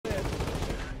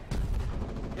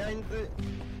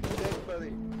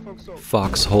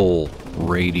Foxhole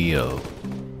Radio.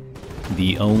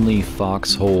 The only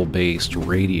Foxhole-based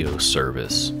radio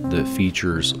service that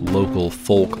features local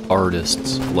folk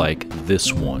artists like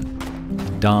this one,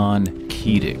 Don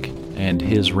Keedic, and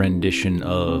his rendition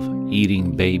of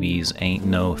Eating Babies Ain't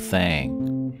No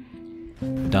Thang.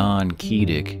 Don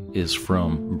Keedic is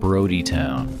from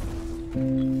Brodytown.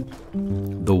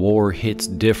 The war hits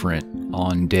different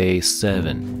on day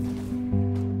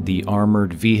 7. The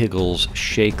armored vehicles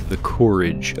shake the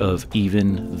courage of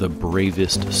even the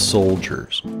bravest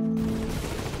soldiers.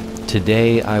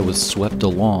 Today I was swept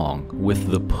along with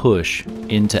the push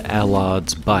into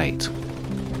Alad's Bight.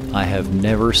 I have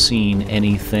never seen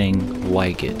anything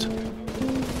like it.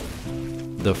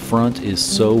 The front is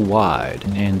so wide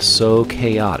and so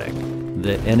chaotic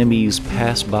that enemies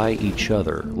pass by each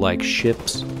other like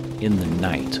ships in the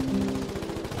night.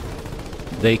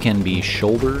 They can be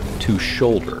shoulder to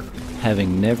shoulder,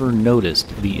 having never noticed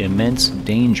the immense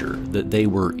danger that they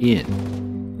were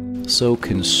in. So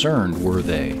concerned were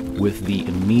they with the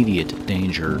immediate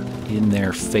danger in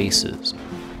their faces.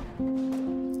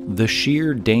 The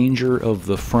sheer danger of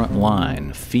the front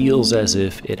line feels as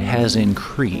if it has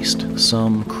increased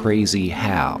some crazy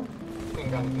how.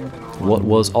 What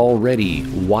was already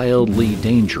wildly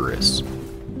dangerous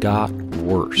got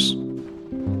worse.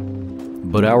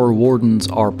 But our wardens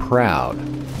are proud,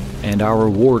 and our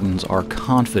wardens are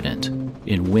confident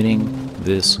in winning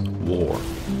this war.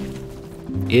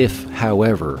 If,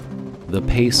 however, the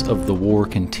pace of the war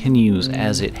continues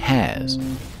as it has,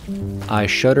 I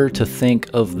shudder to think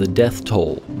of the death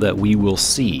toll that we will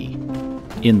see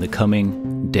in the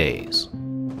coming days.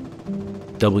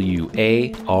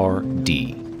 WARD.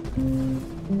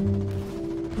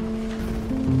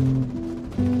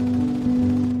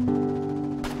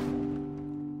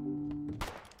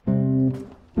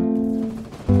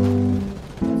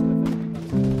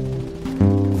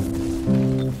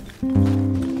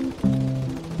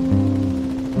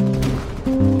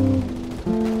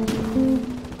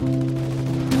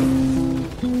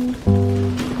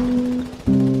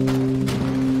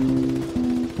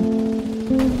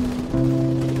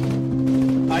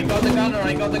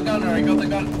 I got the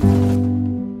gunner.